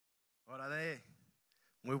Órale.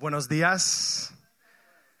 Muy buenos días.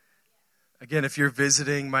 Again, if you're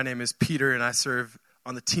visiting, my name is Peter, and I serve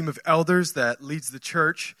on the team of elders that leads the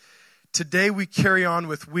church. Today, we carry on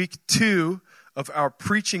with week 2 of our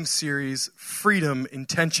preaching series, Freedom in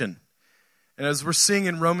Tension. And as we're seeing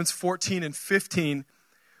in Romans 14 and 15,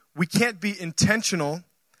 we can't be intentional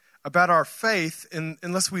about our faith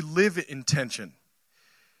unless we live in tension.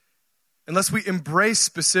 Unless we embrace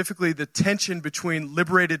specifically the tension between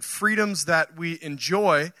liberated freedoms that we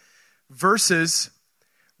enjoy versus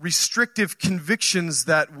restrictive convictions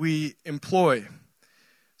that we employ.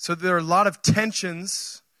 So there are a lot of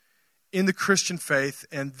tensions in the Christian faith,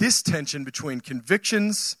 and this tension between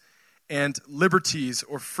convictions and liberties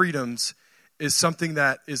or freedoms is something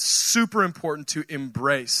that is super important to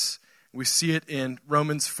embrace. We see it in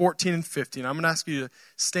Romans 14 and 15. I'm going to ask you to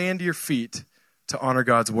stand to your feet to honor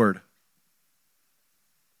God's word.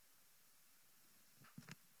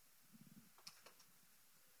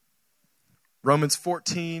 Romans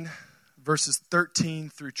 14, verses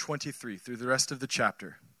 13 through 23, through the rest of the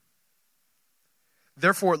chapter.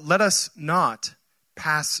 Therefore, let us not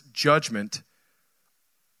pass judgment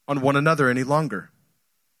on one another any longer,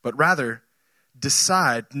 but rather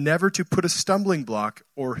decide never to put a stumbling block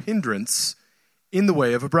or hindrance in the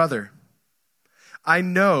way of a brother. I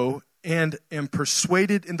know and am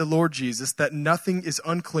persuaded in the Lord Jesus that nothing is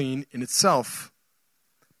unclean in itself,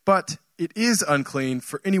 but it is unclean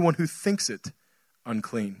for anyone who thinks it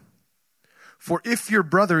unclean. For if your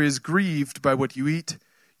brother is grieved by what you eat,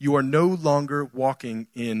 you are no longer walking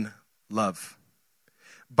in love.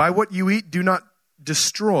 By what you eat, do not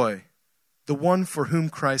destroy the one for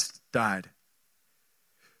whom Christ died.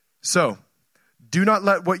 So, do not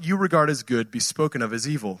let what you regard as good be spoken of as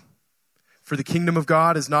evil. For the kingdom of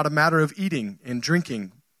God is not a matter of eating and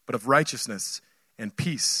drinking, but of righteousness and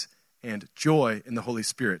peace and joy in the Holy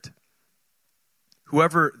Spirit.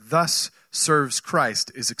 Whoever thus serves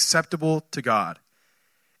Christ is acceptable to God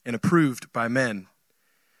and approved by men.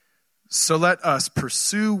 So let us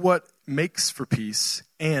pursue what makes for peace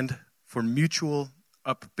and for mutual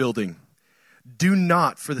upbuilding. Do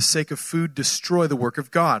not, for the sake of food, destroy the work of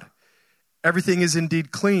God. Everything is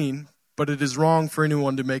indeed clean, but it is wrong for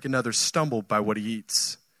anyone to make another stumble by what he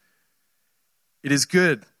eats. It is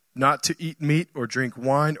good not to eat meat or drink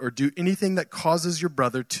wine or do anything that causes your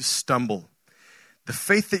brother to stumble. The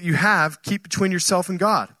faith that you have, keep between yourself and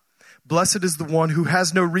God. Blessed is the one who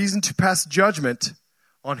has no reason to pass judgment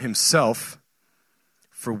on himself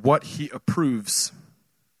for what he approves.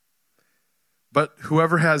 But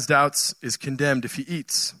whoever has doubts is condemned if he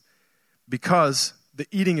eats, because the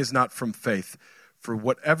eating is not from faith. For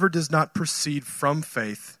whatever does not proceed from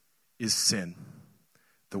faith is sin.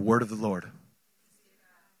 The word of the Lord.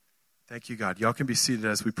 Thank you, God. Y'all can be seated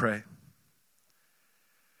as we pray.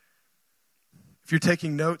 If you're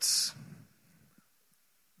taking notes,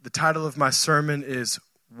 the title of my sermon is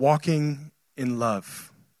Walking in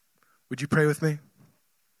Love. Would you pray with me?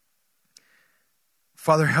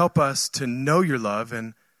 Father, help us to know your love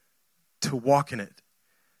and to walk in it.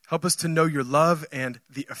 Help us to know your love and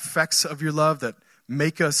the effects of your love that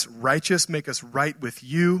make us righteous, make us right with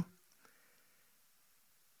you,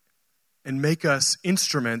 and make us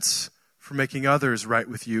instruments for making others right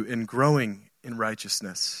with you and growing in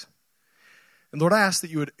righteousness. And Lord, I ask that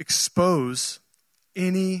you would expose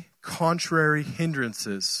any contrary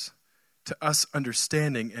hindrances to us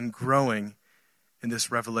understanding and growing in this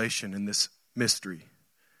revelation, in this mystery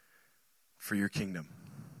for your kingdom.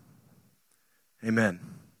 Amen.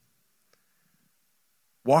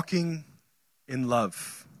 Walking in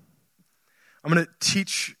love. I'm going to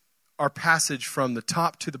teach our passage from the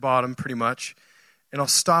top to the bottom pretty much, and I'll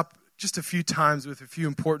stop just a few times with a few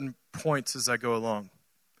important points as I go along.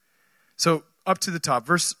 So, up to the top,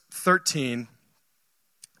 verse 13,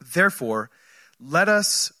 therefore, let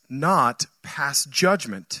us not pass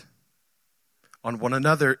judgment on one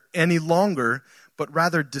another any longer, but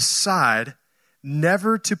rather decide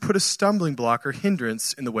never to put a stumbling block or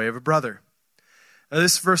hindrance in the way of a brother. Now,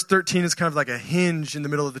 this verse 13 is kind of like a hinge in the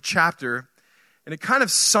middle of the chapter, and it kind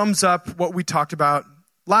of sums up what we talked about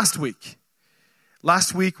last week.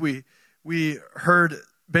 Last week, we heard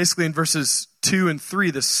basically in verses 2 and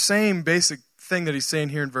 3 the same basic thing that he's saying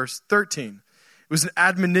here in verse 13. It was an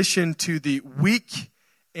admonition to the weak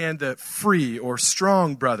and the free or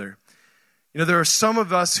strong brother. You know, there are some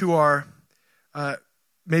of us who are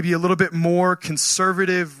maybe a little bit more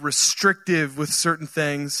conservative, restrictive with certain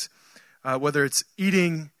things, whether it's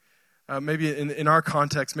eating, maybe in our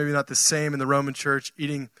context, maybe not the same in the Roman church,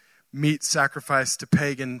 eating meat sacrificed to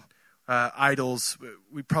pagan idols.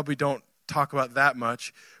 We probably don't talk about that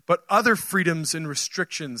much, but other freedoms and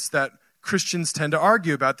restrictions that Christians tend to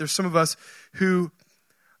argue about. There's some of us who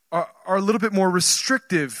are a little bit more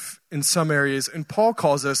restrictive in some areas, and Paul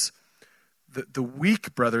calls us the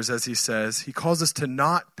weak brothers, as he says. He calls us to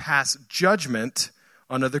not pass judgment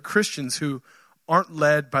on other Christians who aren't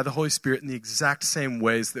led by the Holy Spirit in the exact same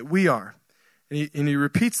ways that we are. And he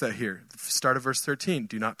repeats that here, the start of verse 13.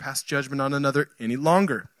 Do not pass judgment on another any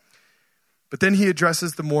longer. But then he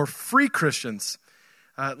addresses the more free Christians.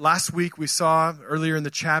 Last week we saw earlier in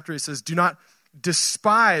the chapter, he says, do not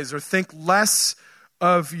despise or think less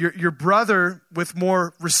of your brother with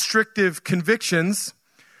more restrictive convictions.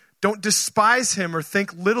 Don't despise him or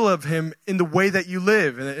think little of him in the way that you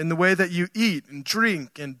live, in the way that you eat and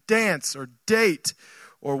drink and dance or date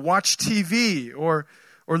or watch TV or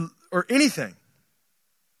anything.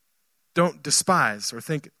 Don't despise or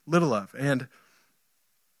think little of. And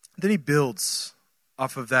then he builds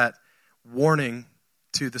off of that warning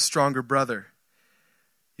to the stronger brother.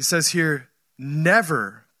 He says here,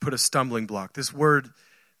 never put a stumbling block. This word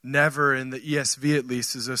never, in the ESV at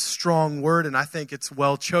least, is a strong word, and I think it's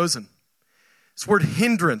well chosen. This word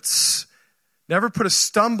hindrance. Never put a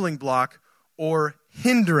stumbling block or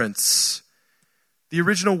hindrance. The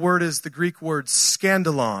original word is the Greek word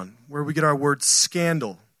scandalon, where we get our word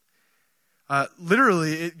scandal.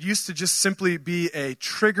 Literally, it used to just simply be a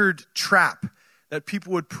triggered trap that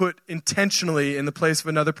people would put intentionally in the place of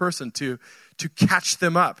another person to catch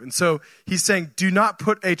them up. And so he's saying, do not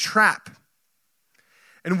put a trap.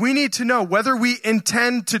 And we need to know whether we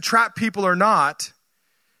intend to trap people or not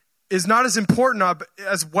is not as important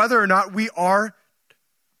as whether or not we are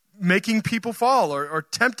making people fall or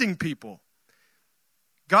tempting people.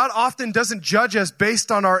 God often doesn't judge us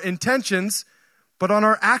based on our intentions, but on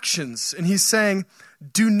our actions. And he's saying,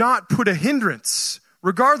 do not put a hindrance,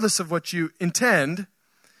 regardless of what you intend.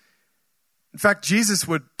 In fact, Jesus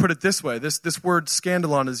would put it this way. This word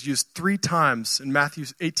scandalon is used 3 times in Matthew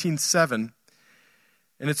 18:7.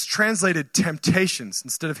 And it's translated temptations.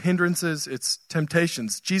 Instead of hindrances, it's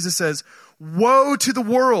temptations. Jesus says, woe to the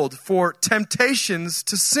world for temptations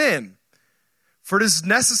to sin. For it is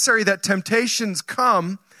necessary that temptations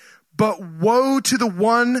come, but woe to the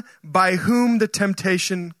one by whom the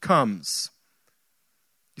temptation comes.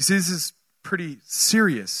 You see, this is pretty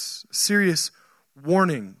serious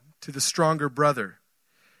warning to the stronger brother.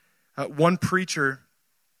 One preacher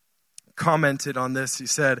commented on this. He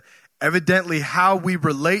said, evidently, how we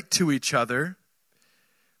relate to each other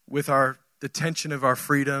with the tension of our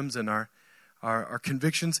freedoms and our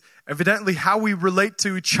convictions, evidently how we relate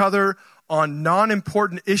to each other on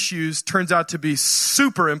non-important issues turns out to be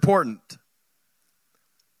super important.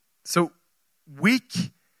 So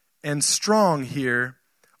weak and strong here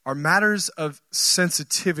are matters of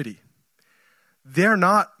sensitivity. They're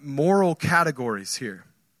not moral categories here.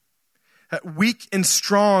 Weak and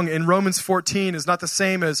strong in Romans 14 is not the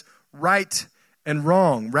same as right and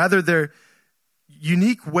wrong. Rather, they're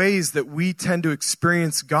unique ways that we tend to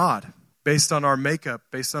experience God based on our makeup,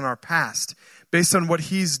 based on our past, based on what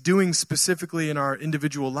he's doing specifically in our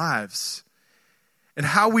individual lives. And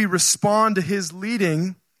how we respond to his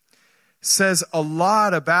leading says a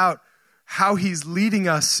lot about how he's leading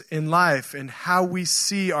us in life and how we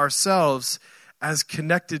see ourselves as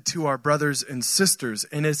connected to our brothers and sisters.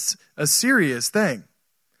 And it's a serious thing.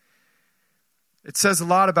 It says a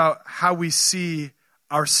lot about how we see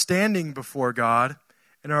our standing before God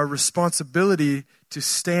and our responsibility to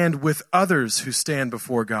stand with others who stand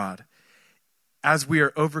before God as we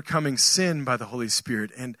are overcoming sin by the Holy Spirit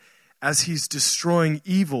and as he's destroying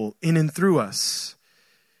evil in and through us.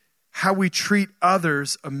 How we treat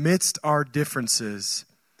others amidst our differences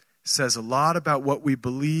says a lot about what we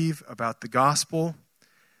believe about the gospel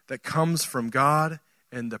that comes from God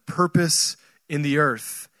and the purpose in the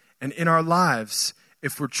earth and in our lives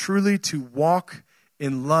if we're truly to walk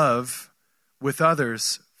in love with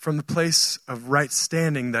others from the place of right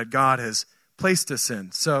standing that God has placed us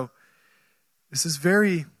in. So this is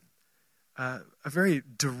a very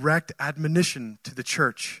direct admonition to the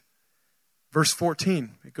church. Verse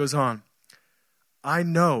 14, it goes on. I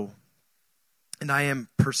know and I am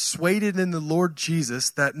persuaded in the Lord Jesus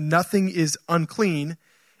that nothing is unclean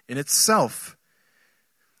in itself,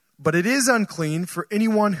 but it is unclean for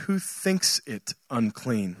anyone who thinks it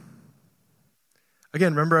unclean.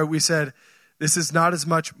 Again, remember we said this is not as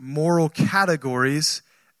much moral categories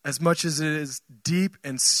as much as it is deep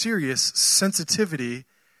and serious sensitivity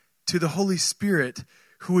to the Holy Spirit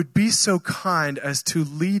who would be so kind as to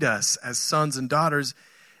lead us as sons and daughters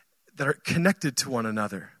that are connected to one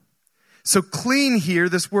another. So clean here,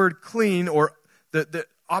 this word clean, or the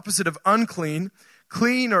opposite of unclean,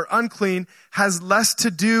 clean or unclean, has less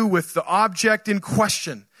to do with the object in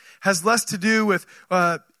question, has less to do with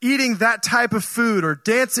eating that type of food or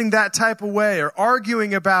dancing that type of way or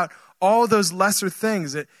arguing about all those lesser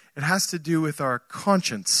things. It has to do with our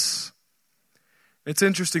conscience. It's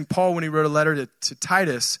interesting, Paul, when he wrote a letter to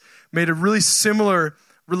Titus, made a really similar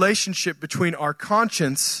relationship between our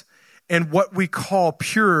conscience and what we call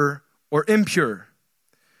pure or impure.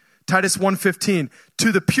 Titus 1:15,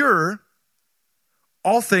 to the pure,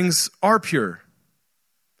 all things are pure.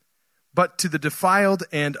 But to the defiled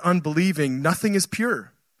and unbelieving, nothing is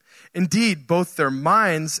pure. Indeed, both their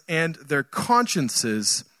minds and their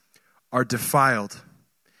consciences are defiled.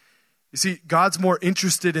 You see, God's more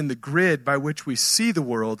interested in the grid by which we see the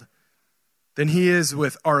world than he is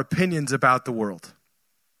with our opinions about the world.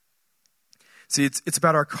 See, it's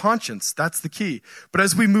about our conscience. That's the key. But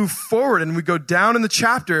as we move forward and we go down in the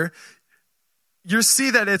chapter, you'll see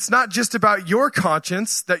that it's not just about your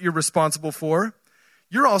conscience that you're responsible for.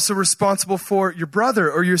 You're also responsible for your brother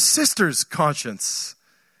or your sister's conscience.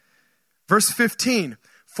 Verse 15,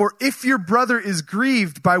 for if your brother is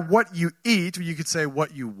grieved by what you eat, or you could say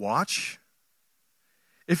what you watch,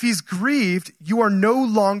 if he's grieved, you are no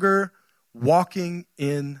longer walking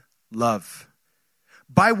in love.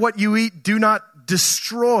 By what you eat, do not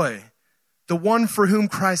destroy the one for whom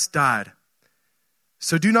Christ died.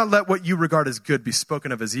 So do not let what you regard as good be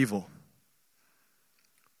spoken of as evil.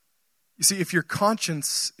 You see, if your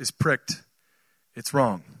conscience is pricked, it's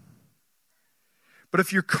wrong. But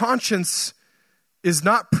if your conscience is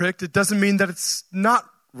not pricked, it doesn't mean that it's not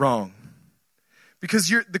wrong.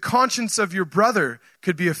 Because the conscience of your brother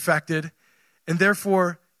could be affected, and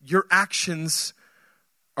therefore your actions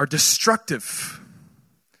are destructive.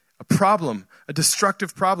 A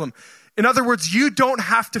destructive problem. In other words, you don't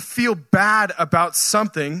have to feel bad about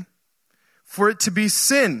something for it to be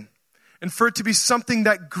sin and for it to be something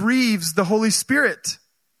that grieves the Holy Spirit.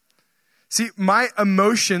 See, my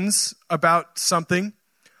emotions about something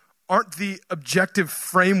aren't the objective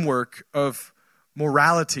framework of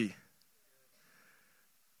morality,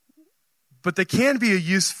 but they can be a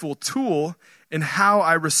useful tool in how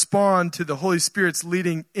I respond to the Holy Spirit's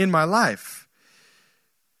leading in my life.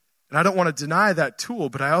 And I don't want to deny that tool,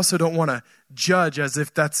 but I also don't want to judge as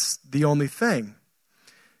if that's the only thing.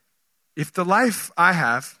 If the life I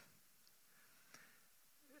have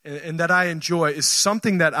and that I enjoy is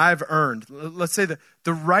something that I've earned, let's say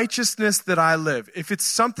the righteousness that I live, if it's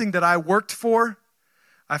something that I worked for,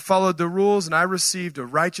 I followed the rules and I received a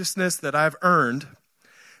righteousness that I've earned,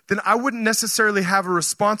 then I wouldn't necessarily have a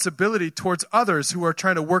responsibility towards others who are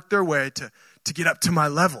trying to work their way to get up to my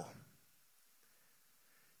level.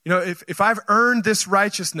 You know, if I've earned this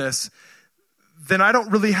righteousness, then I don't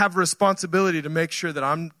really have a responsibility to make sure that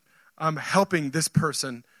I'm helping this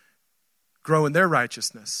person grow in their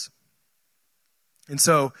righteousness. And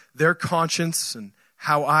so their conscience and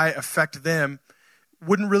how I affect them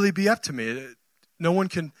wouldn't really be up to me. No one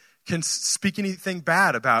can speak anything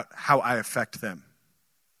bad about how I affect them.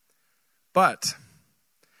 But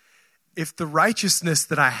if the righteousness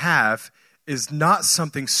that I have is not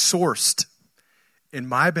something sourced in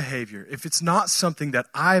my behavior, if it's not something that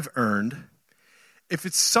I've earned, if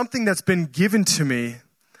it's something that's been given to me,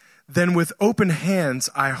 then with open hands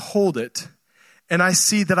I hold it, and I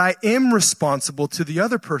see that I am responsible to the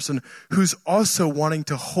other person who's also wanting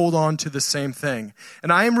to hold on to the same thing.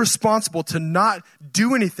 And I am responsible to not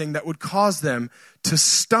do anything that would cause them to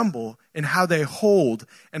stumble in how they hold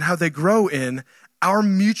and how they grow in our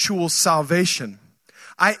mutual salvation.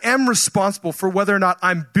 I am responsible for whether or not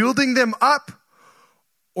I'm building them up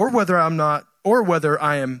or whether I'm not, or whether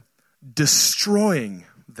I am destroying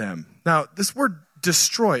them. Now, this word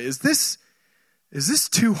destroy, is this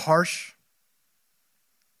too harsh?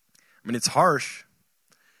 I mean, it's harsh.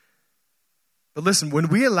 But listen, when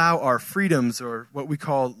we allow our freedoms or what we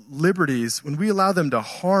call liberties, when we allow them to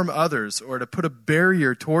harm others or to put a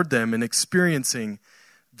barrier toward them in experiencing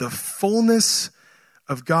the fullness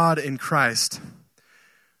of God in Christ,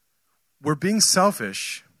 we're being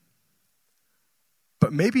selfish.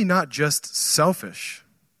 But maybe not just selfish.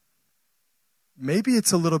 Maybe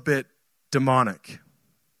it's a little bit demonic.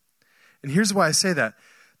 And here's why I say that.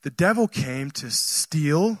 The devil came to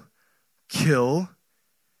steal, kill,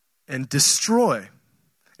 and destroy.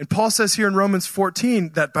 And Paul says here in Romans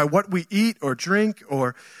 14 that by what we eat or drink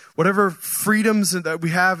or whatever freedoms that we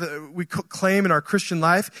have, we claim in our Christian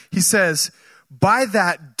life, he says, by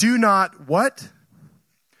that do not what?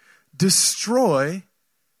 Destroy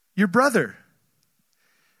your brother.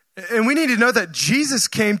 And we need to know that Jesus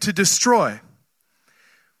came to destroy.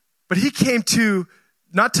 But he came to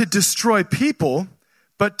not to destroy people,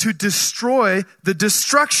 but to destroy the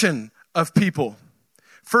destruction of people.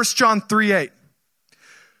 1 John 3:8.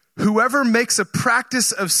 Whoever makes a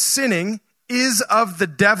practice of sinning is of the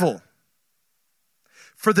devil.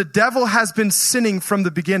 For the devil has been sinning from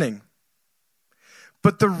the beginning.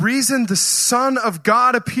 But the reason the Son of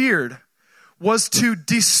God appeared was to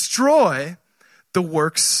destroy the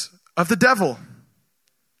works of the devil.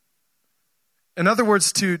 In other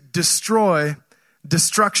words, to destroy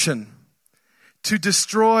destruction, to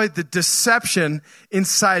destroy the deception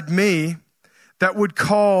inside me that would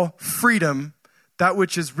call freedom that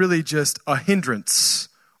which is really just a hindrance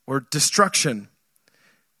or destruction,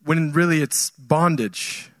 when really it's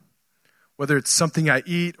bondage. Whether it's something I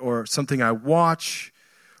eat or something I watch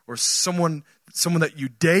or someone that you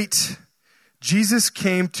date, Jesus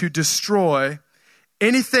came to destroy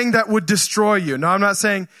anything that would destroy you. Now, I'm not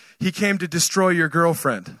saying he came to destroy your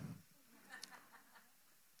girlfriend.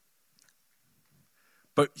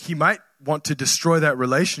 But he might want to destroy that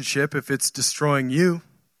relationship if it's destroying you,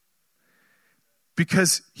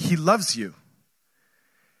 because he loves you.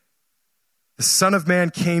 The Son of Man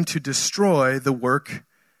came to destroy the work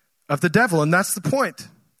of the devil, and that's the point.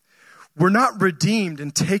 We're not redeemed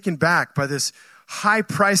and taken back by this high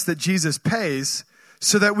price that Jesus pays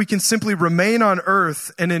so that we can simply remain on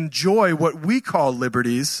earth and enjoy what we call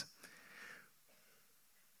liberties,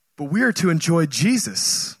 but we are to enjoy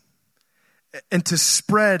Jesus and to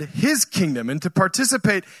spread his kingdom and to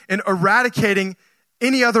participate in eradicating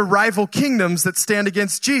any other rival kingdoms that stand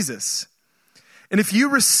against Jesus. And if you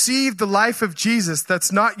receive the life of Jesus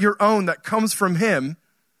that's not your own, that comes from him,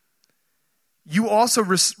 you also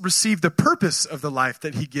receive the purpose of the life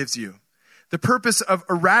that he gives you, the purpose of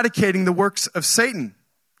eradicating the works of Satan.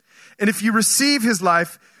 And if you receive his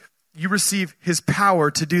life, you receive his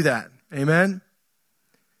power to do that. Amen?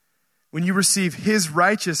 When you receive his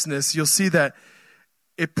righteousness, you'll see that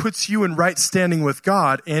it puts you in right standing with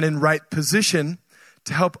God and in right position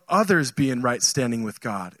to help others be in right standing with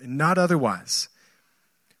God and not otherwise.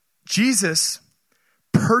 Jesus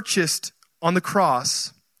purchased on the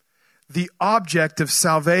cross the object of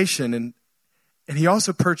salvation, and he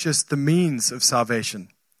also purchased the means of salvation.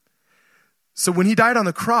 So when he died on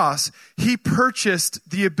the cross, he purchased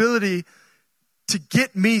the ability to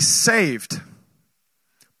get me saved.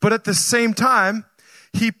 But at the same time,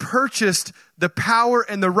 he purchased the power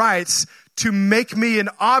and the rights to make me an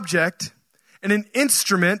object and an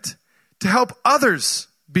instrument to help others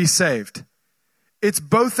be saved. It's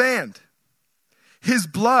both and. His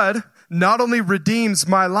blood not only redeems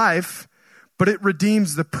my life, but it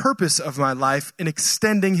redeems the purpose of my life in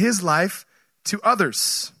extending his life to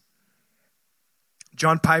others.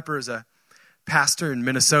 John Piper is a pastor in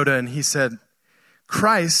Minnesota, and he said,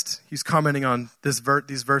 Christ, he's commenting on these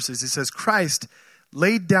verses, he says, Christ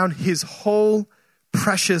laid down his whole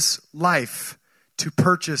precious life to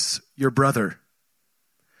purchase your brother.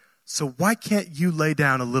 So why can't you lay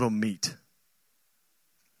down a little meat?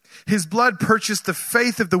 His blood purchased the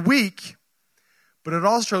faith of the weak, but it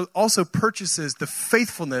also purchases the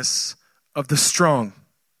faithfulness of the strong.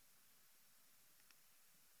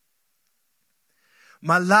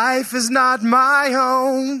 My life is not my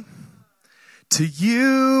own. To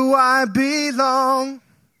you I belong.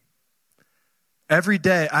 Every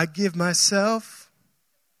day I give myself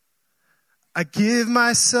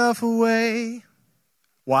away.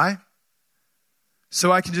 Why?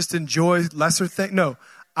 So I can just enjoy lesser things? No,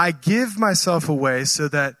 I give myself away so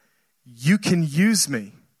that you can use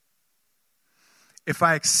me. If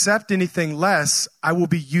I accept anything less, I will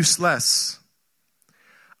be useless.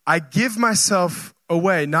 I give myself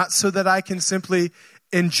away, not so that I can simply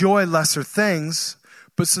enjoy lesser things,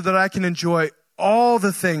 but so that I can enjoy all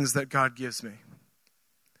the things that God gives me.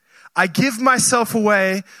 I give myself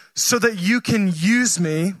away so that you can use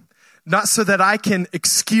me, not so that I can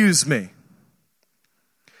excuse me.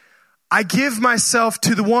 I give myself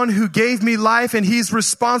to the one who gave me life, and he's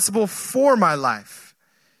responsible for my life.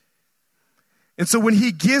 And so when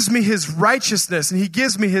he gives me his righteousness and he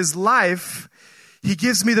gives me his life, he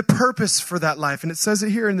gives me the purpose for that life. And it says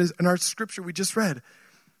it here in our scripture we just read.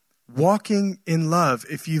 Walking in love.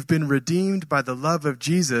 If you've been redeemed by the love of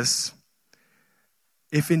Jesus,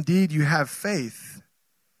 if indeed you have faith,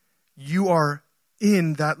 you are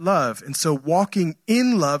in that love. And so walking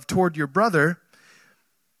in love toward your brother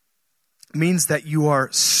means that you are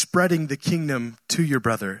spreading the kingdom to your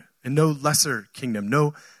brother, and no lesser kingdom,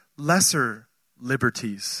 no lesser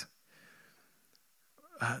liberties.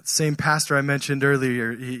 Same pastor I mentioned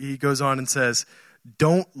earlier, he goes on and says,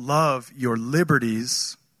 don't love your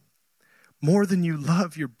liberties more than you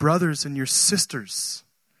love your brothers and your sisters.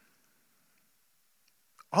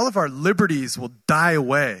 All of our liberties will die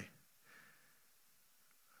away.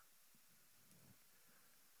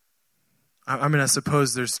 I mean, I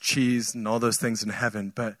suppose there's cheese and all those things in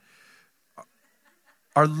heaven, but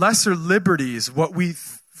our lesser liberties, what we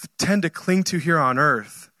tend to cling to here on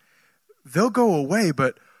earth, they'll go away,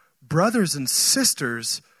 but brothers and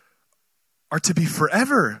sisters are to be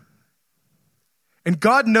forever. And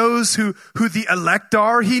God knows who the elect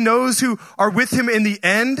are. He knows who are with him in the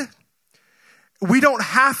end. We don't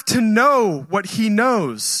have to know what he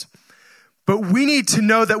knows, but we need to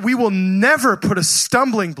know that we will never put a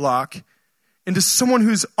stumbling block into someone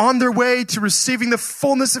who's on their way to receiving the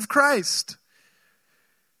fullness of Christ,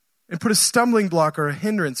 and put a stumbling block or a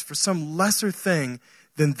hindrance for some lesser thing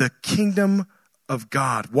than the kingdom of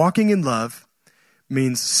God. Walking in love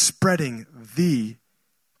means spreading the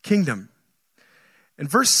kingdom. And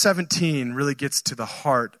verse 17 really gets to the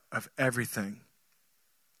heart of everything.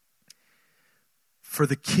 For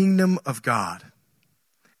the kingdom of God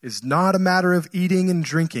is not a matter of eating and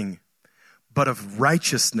drinking, but of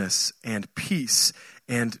righteousness and peace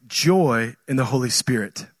and joy in the Holy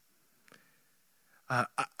Spirit.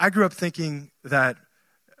 I grew up thinking that,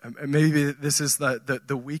 maybe this is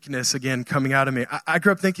the weakness again coming out of me. I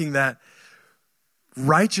grew up thinking that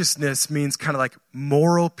righteousness means kind of like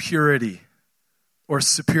moral purity or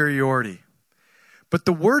superiority. But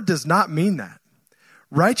the word does not mean that.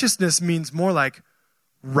 Righteousness means more like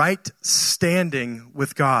right standing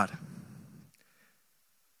with God.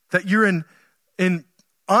 That you're in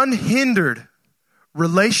unhindered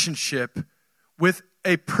relationship with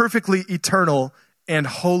a perfectly eternal and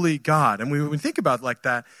holy God. And when we think about it like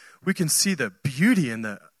that, we can see the beauty and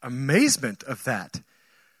the amazement of that.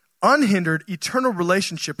 Unhindered, eternal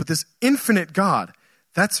relationship with this infinite God.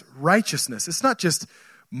 That's righteousness. It's not just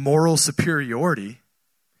moral superiority.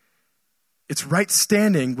 It's right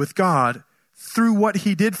standing with God through what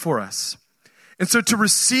he did for us. And so to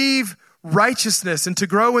receive righteousness and to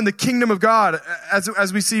grow in the kingdom of God,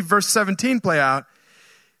 as we see verse 17 play out,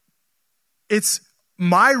 it's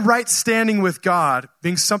my right standing with God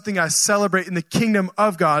being something I celebrate in the kingdom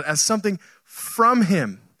of God as something from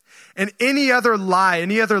him. And any other lie,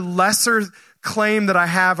 any other lesser claim that I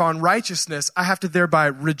have on righteousness, I have to thereby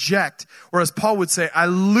reject. Or as Paul would say, I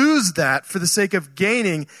lose that for the sake of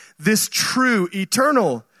gaining this true,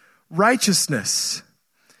 eternal righteousness.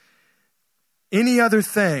 Any other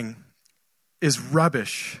thing is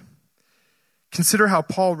rubbish. Consider how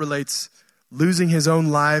Paul relates losing his own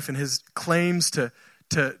life and his claims to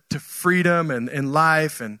freedom and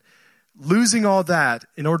life, and losing all that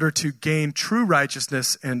in order to gain true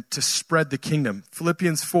righteousness and to spread the kingdom.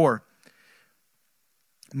 Philippians 4.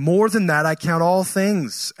 More than that, I count all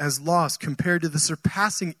things as loss compared to the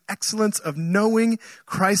surpassing excellence of knowing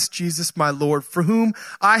Christ Jesus my Lord, for whom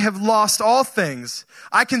I have lost all things.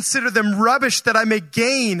 I consider them rubbish that I may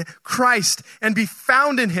gain Christ and be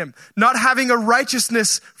found in him, not having a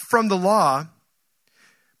righteousness from the law,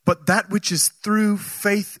 but that which is through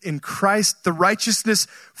faith in Christ, the righteousness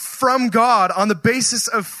from God on the basis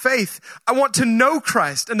of faith. I want to know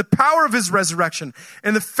Christ and the power of his resurrection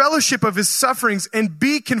and the fellowship of his sufferings, and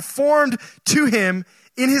be conformed to him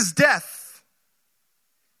in his death.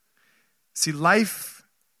 See, life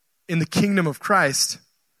in the kingdom of Christ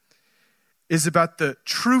is about the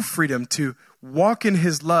true freedom to walk in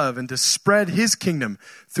his love and to spread his kingdom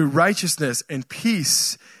through righteousness and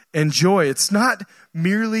peace and joy. It's not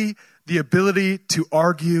merely the ability to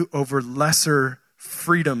argue over lesser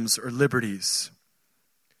freedoms or liberties.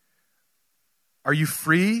 Are you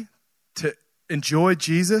free to enjoy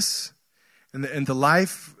Jesus and the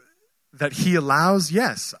life that he allows?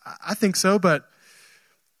 Yes, I think so, but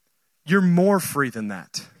you're more free than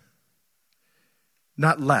that.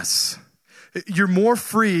 Not less. You're more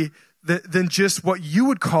free than just what you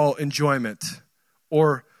would call enjoyment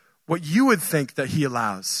or what you would think that he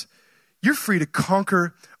allows. You're free to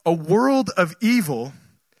conquer a world of evil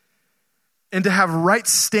and to have right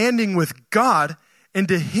standing with God and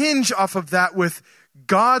to hinge off of that with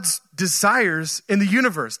God's desires in the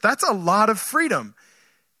universe. That's a lot of freedom.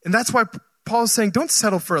 And that's why Paul is saying, don't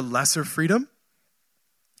settle for a lesser freedom.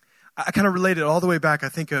 I kind of relate it all the way back. I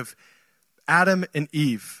think of Adam and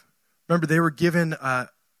Eve. Remember, they were given a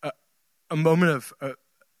moment of,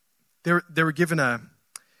 they were given a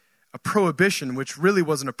prohibition, which really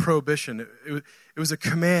wasn't a prohibition. It was a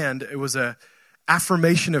command. It was a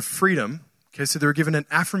affirmation of freedom. Okay, so they were given an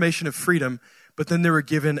affirmation of freedom, but then they were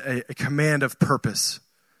given a command of purpose.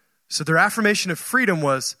 So their affirmation of freedom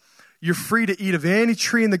was, you're free to eat of any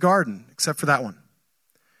tree in the garden except for that one.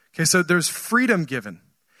 Okay, so there's freedom given.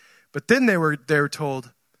 But then they were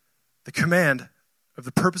told the command of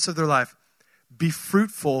the purpose of their life, be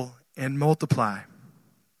fruitful and multiply.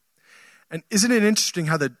 And isn't it interesting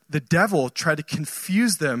how the devil tried to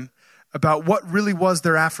confuse them about what really was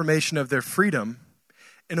their affirmation of their freedom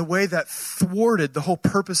in a way that thwarted the whole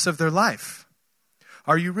purpose of their life.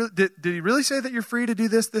 Did he really say that you're free to do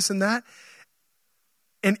this, this, and that?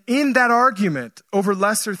 And in that argument over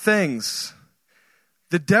lesser things,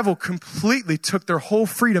 the devil completely took their whole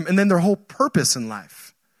freedom and then their whole purpose in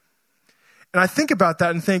life. And I think about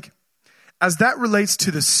that and think, as that relates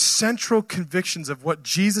to the central convictions of what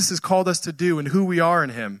Jesus has called us to do and who we are in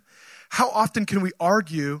him, how often can we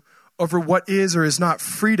argue over what is or is not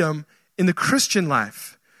freedom in the Christian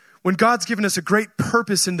life? When God's given us a great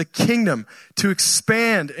purpose in the kingdom to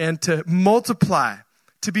expand and to multiply,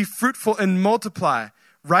 to be fruitful and multiply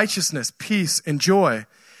righteousness, peace, and joy.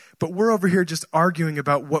 But we're over here just arguing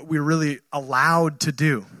about what we're really allowed to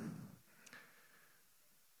do.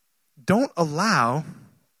 Don't allow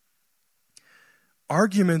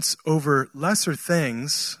arguments over lesser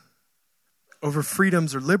things, over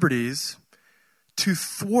freedoms or liberties, to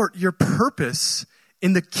thwart your purpose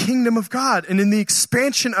in the kingdom of God and in the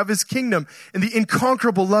expansion of his kingdom and the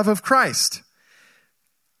inconquerable love of Christ.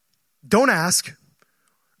 Don't ask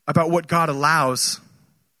about what God allows.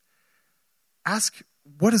 Ask,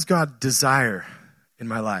 what does God desire in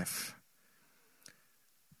my life?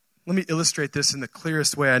 Let me illustrate this in the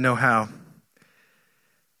clearest way I know how.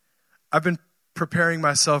 I've been preparing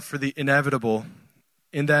myself for the inevitable,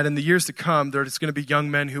 in that in the years to come, there's going to be young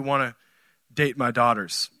men who want to date my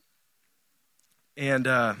daughters. And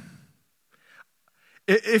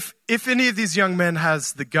if any of these young men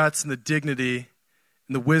has the guts and the dignity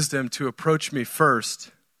and the wisdom to approach me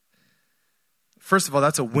first of all,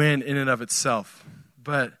 that's a win in and of itself.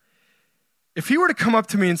 But if he were to come up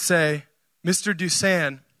to me and say, Mr.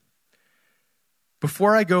 Dusan,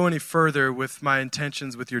 before I go any further with my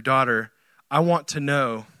intentions with your daughter, I want to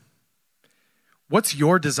know, what's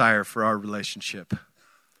your desire for our relationship?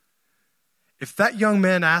 If that young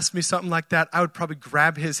man asked me something like that, I would probably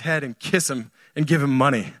grab his head and kiss him and give him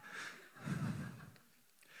money.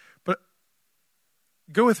 But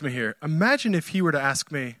go with me here. Imagine if he were to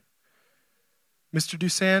ask me, Mr.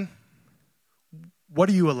 Dusan, what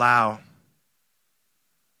do you allow?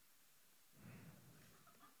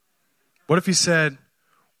 What if he said,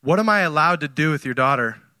 what am I allowed to do with your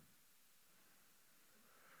daughter?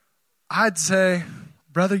 I'd say,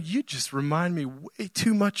 brother, you just remind me way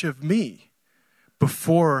too much of me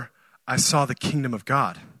before I saw the kingdom of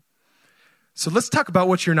God. So let's talk about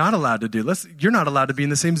what you're not allowed to do. You're not allowed to be in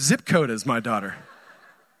the same zip code as my daughter.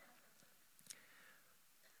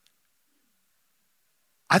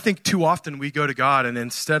 I think too often we go to God and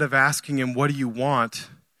instead of asking him, what do you want?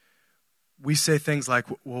 We say things like,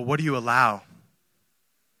 well, what do you allow?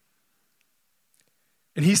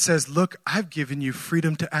 And he says, look, I've given you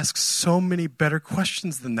freedom to ask so many better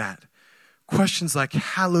questions than that. Questions like,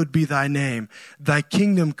 hallowed be thy name, thy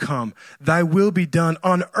kingdom come, thy will be done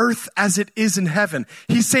on earth as it is in heaven.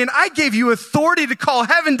 He's saying, I gave you authority to call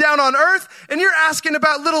heaven down on earth, and you're asking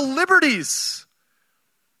about little liberties.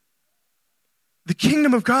 The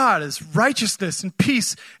kingdom of God is righteousness and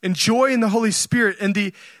peace and joy in the Holy Spirit, and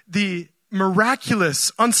the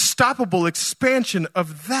miraculous, unstoppable expansion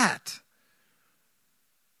of that.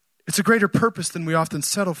 It's a greater purpose than we often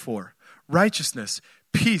settle for. Righteousness,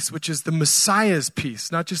 peace, which is the Messiah's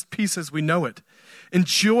peace, not just peace as we know it. And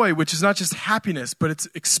joy, which is not just happiness, but it's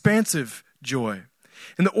expansive joy.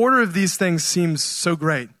 And the order of these things seems so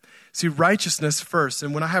great. See, righteousness first.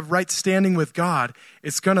 And when I have right standing with God,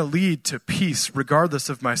 it's going to lead to peace regardless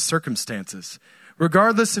of my circumstances.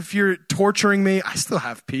 Regardless if you're torturing me, I still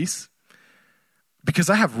have peace because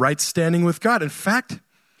I have right standing with God. In fact,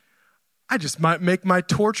 I just might make my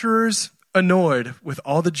torturers annoyed with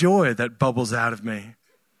all the joy that bubbles out of me.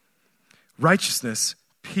 Righteousness,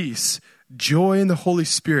 peace, joy in the Holy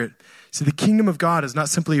Spirit. See, the kingdom of God is not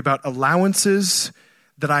simply about allowances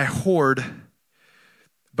that I hoard,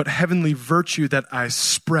 but heavenly virtue that I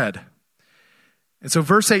spread. And so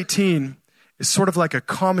verse 18 is sort of like a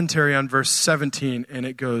commentary on verse 17, and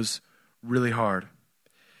it goes really hard.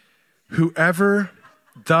 Whoever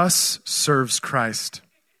thus serves Christ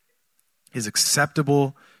is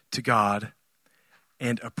acceptable to God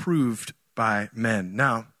and approved by men.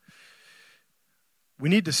 Now, we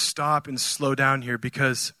need to stop and slow down here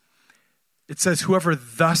because it says whoever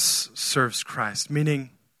thus serves Christ,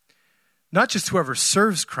 meaning not just whoever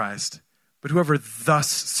serves Christ, but whoever thus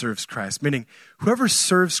serves Christ, meaning whoever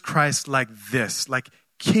serves Christ like this, like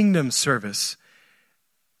kingdom service.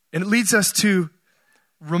 And it leads us to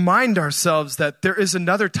remind ourselves that there is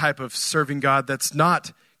another type of serving God that's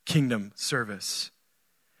not kingdom service.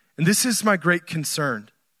 And this is my great concern.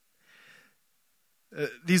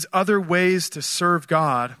 These other ways to serve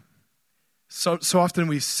God so often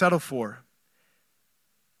we settle for.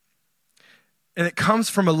 And it comes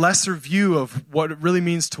from a lesser view of what it really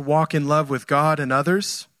means to walk in love with God and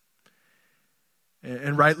others,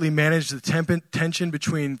 and rightly manage the tension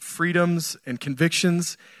between freedoms and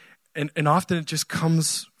convictions. And often it just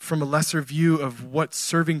comes from a lesser view of what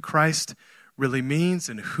serving Christ really means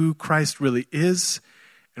and who Christ really is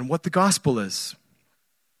and what the gospel is.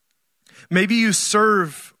 Maybe you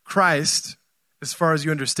serve Christ as far as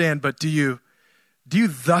you understand, but do you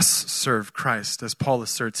thus serve Christ, as Paul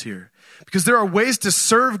asserts here? Because there are ways to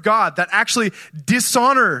serve God that actually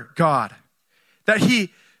dishonor God, that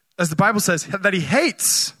he, as the Bible says, that he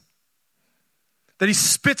hates, that he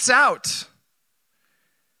spits out.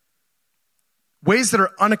 Ways that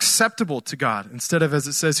are unacceptable to God, instead of, as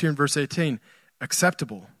it says here in verse 18,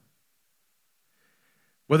 acceptable.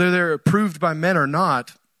 Whether they're approved by men or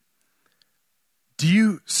not, do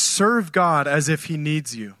you serve God as if he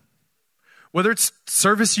needs you? Whether it's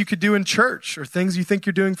service you could do in church or things you think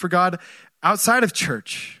you're doing for God outside of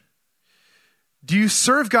church. Do you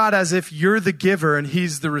serve God as if you're the giver and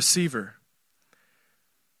he's the receiver?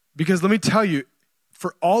 Because let me tell you,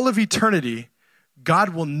 for all of eternity, God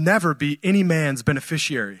will never be any man's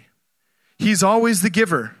beneficiary. He's always the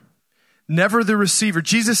giver, never the receiver.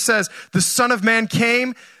 Jesus says, the Son of Man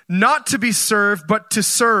came not to be served, but to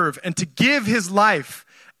serve and to give his life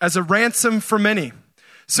as a ransom for many.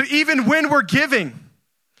 So even when we're giving,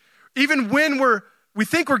 even when we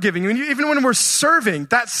think we're giving, even when we're serving,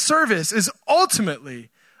 that service is ultimately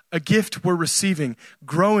a gift we're receiving,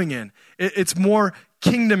 growing in. It's more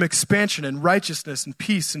kingdom expansion and righteousness and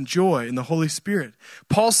peace and joy in the Holy Spirit.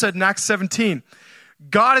 Paul said in Acts 17,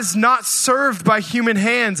 God is not served by human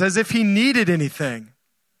hands as if he needed anything.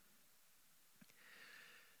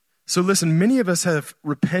 So listen, many of us have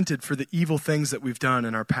repented for the evil things that we've done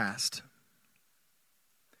in our past.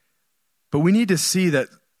 But we need to see that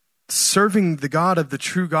serving the God of the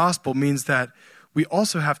true gospel means that we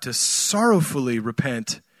also have to sorrowfully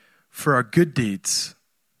repent for our good deeds.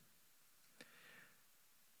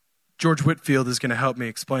 George Whitefield is going to help me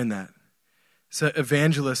explain that. He's an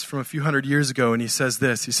evangelist from a few hundred years ago, and he says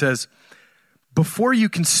this. He says, before you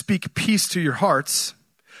can speak peace to your hearts,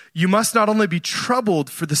 you must not only be troubled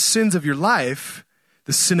for the sins of your life,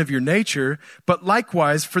 the sin of your nature, but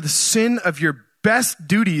likewise for the sin of your best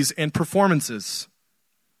duties and performances.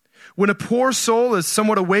 When a poor soul is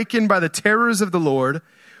somewhat awakened by the terrors of the Lord,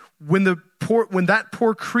 when that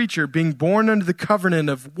poor creature being born under the covenant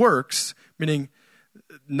of works, meaning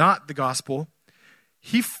not the gospel,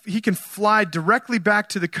 he can fly directly back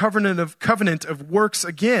to the covenant of works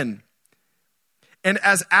again. And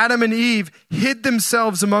as Adam and Eve hid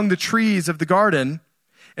themselves among the trees of the garden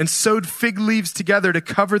and sewed fig leaves together to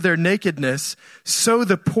cover their nakedness, so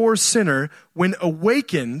the poor sinner, when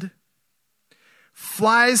awakened,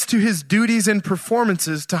 flies to his duties and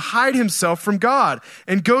performances to hide himself from God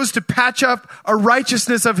and goes to patch up a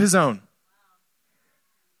righteousness of his own.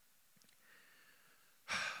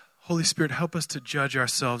 Holy Spirit, help us to judge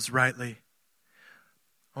ourselves rightly.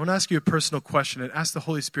 I want to ask you a personal question and ask the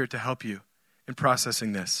Holy Spirit to help you in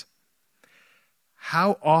processing this.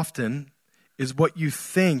 How often is what you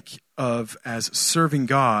think of as serving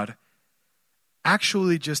God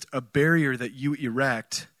actually just a barrier that you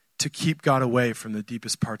erect to keep God away from the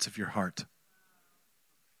deepest parts of your heart?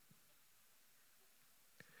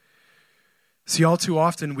 See, all too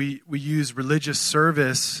often we use religious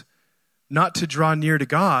service not to draw near to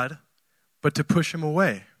God, but to push him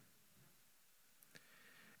away.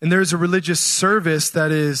 And there's a religious service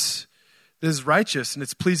that is righteous and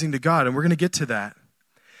it's pleasing to God, and we're going to get to that.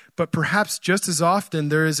 But perhaps just as often,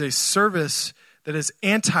 there is a service that is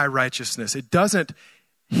anti-righteousness. It doesn't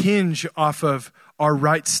hinge off of our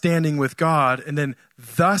right standing with God and then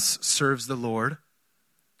thus serves the Lord.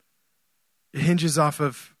 It hinges off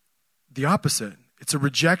of the opposite. It's a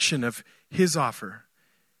rejection of his offer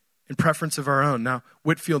in preference of our own. Now,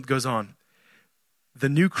 Whitefield goes on. The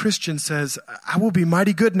new Christian says, I will be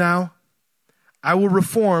mighty good now. I will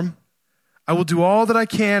reform. I will do all that I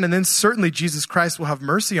can, and then certainly Jesus Christ will have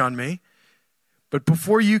mercy on me. But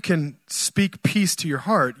before you can speak peace to your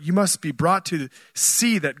heart, you must be brought to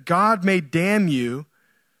see that God may damn you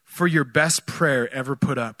for your best prayer ever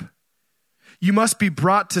put up. You must be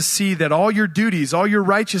brought to see that all your duties, all your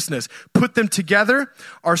righteousness, put them together,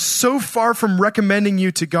 are so far from recommending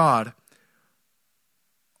you to God,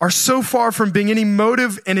 are so far from being any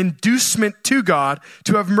motive and inducement to God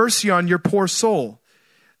to have mercy on your poor soul,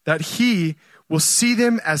 that he will see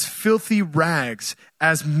them as filthy rags,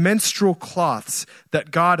 as menstrual cloths,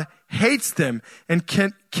 that God hates them and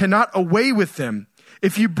cannot away with them.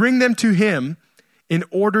 If you bring them to him in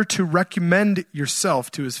order to recommend yourself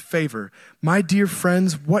to his favor. My dear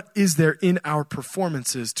friends, what is there in our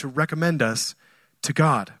performances to recommend us to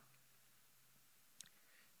God?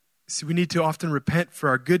 See, we need to often repent for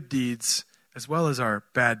our good deeds as well as our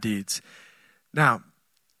bad deeds. Now,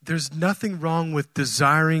 there's nothing wrong with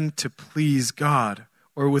desiring to please God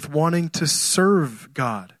or with wanting to serve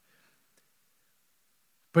God.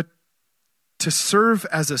 But to serve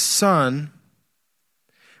as a son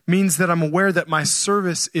means that I'm aware that my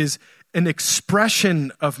service is an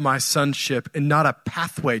expression of my sonship and not a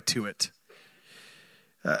pathway to it.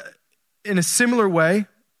 In a similar way,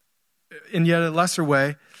 in yet a lesser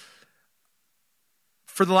way,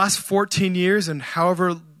 for the last 14 years and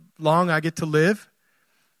however long I get to live,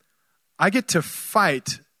 I get to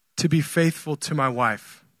fight to be faithful to my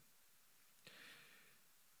wife.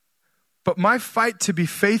 But my fight to be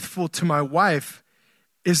faithful to my wife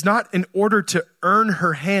is not in order to earn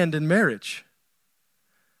her hand in marriage.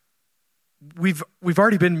 We've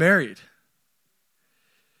already been married.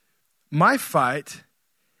 My fight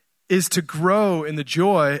is to grow in the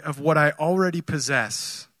joy of what I already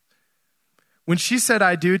possess. When she said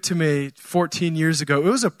I do to me 14 years ago,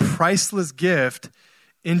 it was a priceless gift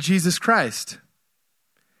in Jesus Christ.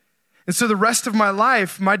 And so the rest of my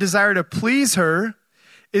life, my desire to please her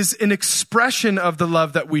is an expression of the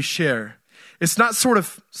love that we share. It's not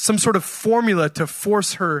some sort of formula to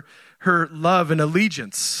force her love and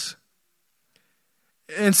allegiance.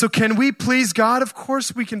 And so can we please God? Of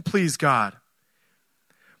course we can please God.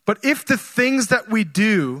 But if the things that we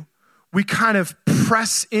do, we kind of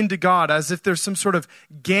press into God as if there's some sort of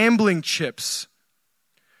gambling chips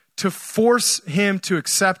to force him to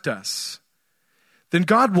accept us, then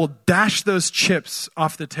God will dash those chips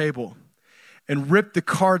off the table and rip the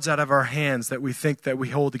cards out of our hands that we think that we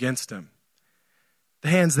hold against him. The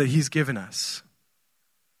hands that he's given us.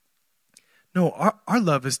 No, our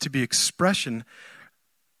love is to be expression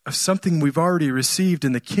of something we've already received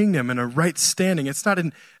in the kingdom and a right standing. It's not,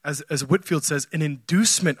 as Whitfield says, an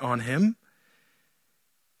inducement on him.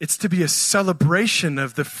 It's to be a celebration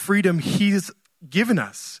of the freedom he's given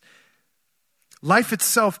us. Life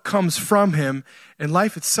itself comes from him, and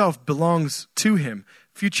life itself belongs to him.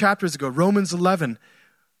 A few chapters ago, Romans 11,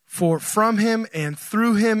 for from him and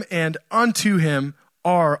through him and unto him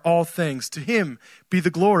are all things. To him be the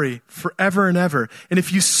glory forever and ever. And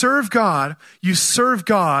if you serve God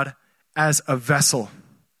as a vessel,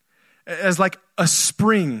 as like a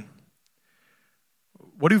spring.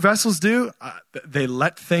 What do vessels do? They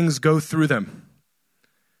let things go through them.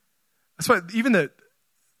 That's why even the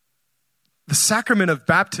sacrament of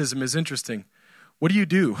baptism is interesting. What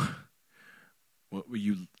do? Well,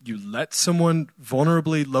 you let someone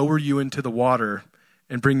vulnerably lower you into the water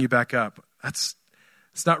and bring you back up. It's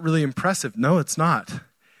not really impressive. No, it's not.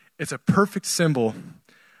 It's a perfect symbol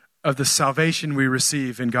of the salvation we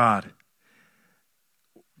receive in God.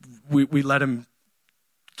 We let him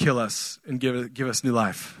kill us and give us new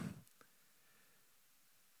life.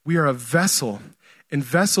 We are a vessel, and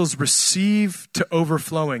vessels receive to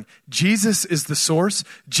overflowing. Jesus is the source.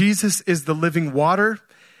 Jesus is the living water,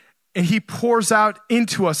 and he pours out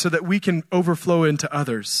into us so that we can overflow into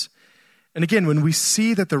others. And again, when we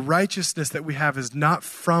see that the righteousness that we have is not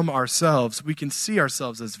from ourselves, we can see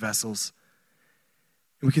ourselves as vessels.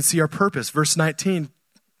 And we can see our purpose. Verse 19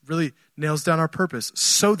 really nails down our purpose.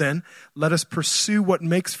 So then, let us pursue what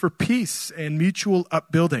makes for peace and mutual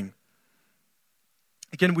upbuilding.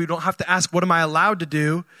 Again, we don't have to ask, what am I allowed to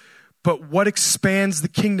do? But what expands the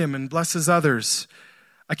kingdom and blesses others?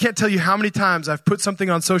 I can't tell you how many times I've put something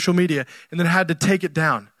on social media and then had to take it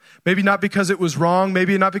down. Maybe not because it was wrong,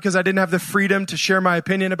 maybe not because I didn't have the freedom to share my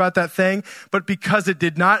opinion about that thing, but because it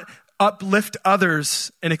did not uplift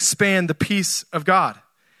others and expand the peace of God.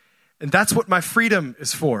 And that's what my freedom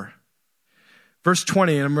is for. Verse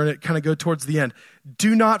 20, and I'm going to kind of go towards the end.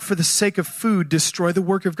 Do not for the sake of food destroy the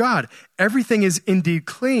work of God. Everything is indeed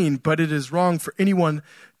clean, but it is wrong for anyone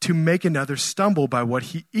to make another stumble by what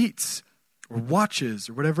he eats or watches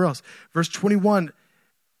or whatever else. Verse 21,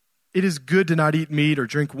 it is good to not eat meat or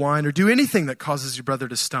drink wine or do anything that causes your brother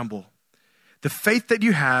to stumble. The faith that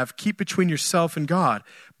you have, keep between yourself and God.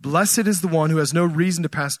 Blessed is the one who has no reason to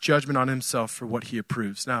pass judgment on himself for what he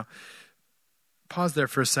approves. Now, pause there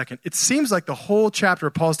for a second. It seems like the whole chapter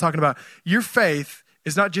Paul's talking about your faith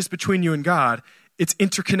is not just between you and God, it's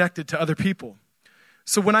interconnected to other people.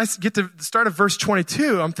 So when I get to the start of verse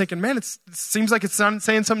 22, I'm thinking, man, it seems like it's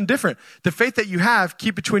saying something different. The faith that you have,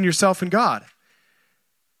 keep between yourself and God.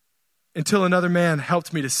 Until another man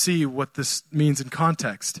helped me to see what this means in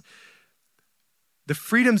context. The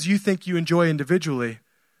freedoms you think you enjoy individually,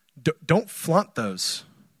 don't flaunt those.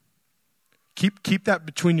 Keep that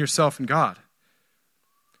between yourself and God.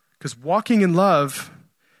 Because walking in love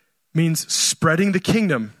means spreading the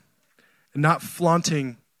kingdom and not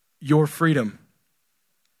flaunting your freedom.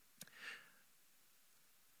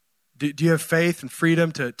 Do you have faith and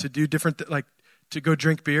freedom to do different, like to go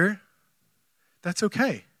drink beer? That's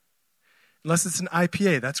okay. Unless it's an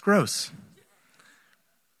IPA, that's gross.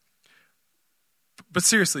 But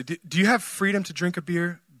seriously, do you have freedom to drink a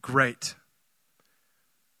beer? Great.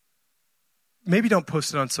 Maybe don't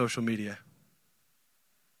post it on social media.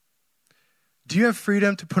 Do you have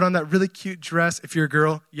freedom to put on that really cute dress if you're a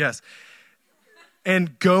girl? Yes.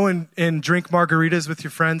 And go and drink margaritas with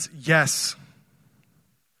your friends? Yes.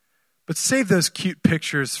 But save those cute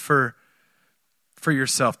pictures for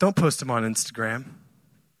yourself. Don't post them on Instagram.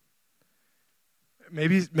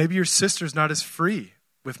 Maybe your sister's not as free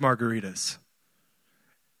with margaritas.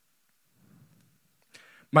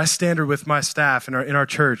 My standard with my staff in our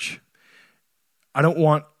church, I don't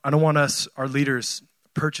want us, our leaders,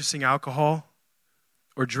 purchasing alcohol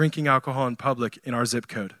or drinking alcohol in public in our zip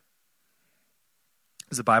code.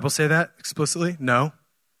 Does the Bible say that explicitly? No.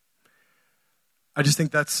 I just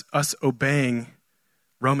think that's us obeying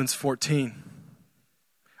Romans 14.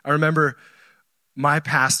 I remember my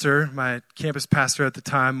pastor, my campus pastor at the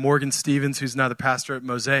time, Morgan Stevens, who's now the pastor at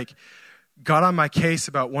Mosaic, got on my case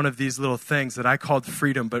about one of these little things that I called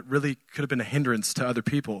freedom, but really could have been a hindrance to other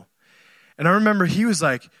people. And I remember he was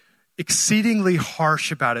like exceedingly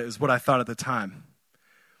harsh about it, is what I thought at the time.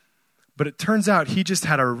 But it turns out he just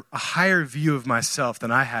had a higher view of myself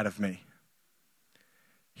than I had of me.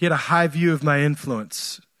 He had a high view of my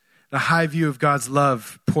influence, a high view of God's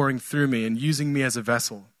love pouring through me and using me as a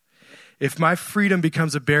vessel. If my freedom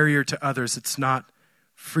becomes a barrier to others, it's not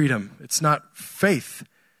freedom. It's not faith.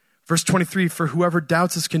 Verse 23, for whoever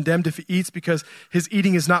doubts is condemned if he eats because his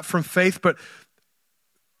eating is not from faith, but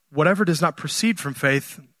whatever does not proceed from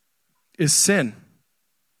faith is sin.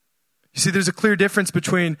 You see, there's a clear difference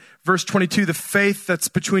between verse 22, the faith that's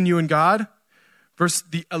between you and God, versus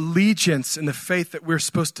the allegiance and the faith that we're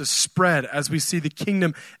supposed to spread as we see the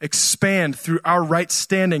kingdom expand through our right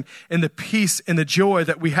standing and the peace and the joy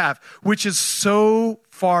that we have, which is so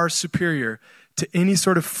far superior to any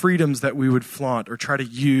sort of freedoms that we would flaunt or try to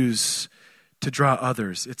use to draw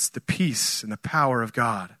others. It's the peace and the power of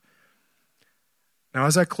God. Now,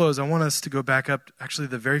 as I close, I want us to go back up, actually,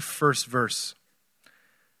 the very first verse.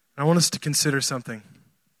 I want us to consider something.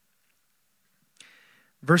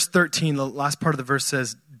 Verse 13, the last part of the verse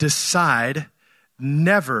says, decide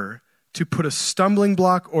never to put a stumbling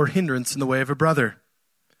block or hindrance in the way of a brother.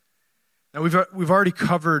 Now, we've already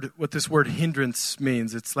covered what this word hindrance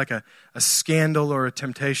means. It's like a scandal or a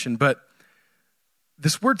temptation. But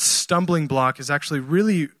this word stumbling block is actually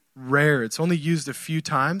really rare. It's only used a few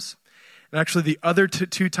times. And actually, the other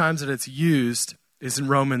two times that it's used is in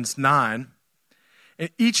Romans 9. And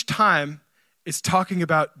each time, it's talking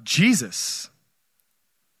about Jesus.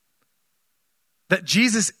 That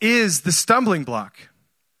Jesus is the stumbling block.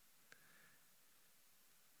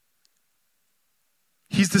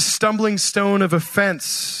 He's the stumbling stone of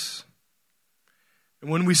offense. And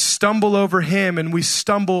when we stumble over him and we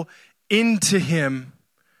stumble into him,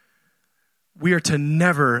 we are to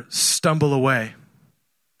never stumble away.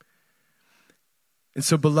 And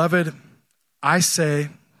so, beloved, I say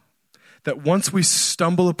that once we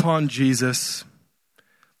stumble upon Jesus,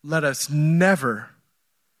 let us never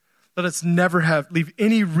leave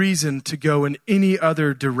any reason to go in any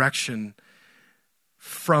other direction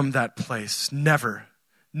from that place. Never.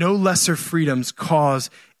 No lesser freedoms cause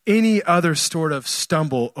any other sort of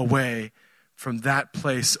stumble away from that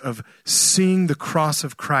place of seeing the cross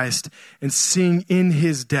of Christ and seeing in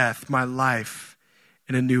his death my life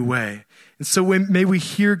in a new way. And so may we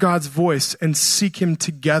hear God's voice and seek him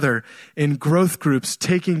together in growth groups,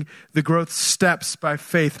 taking the growth steps by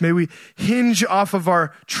faith. May we hinge off of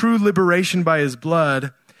our true liberation by his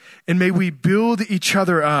blood, and may we build each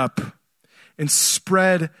other up and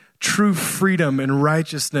spread true freedom and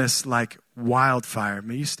righteousness like wildfire.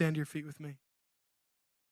 May you stand to your feet with me?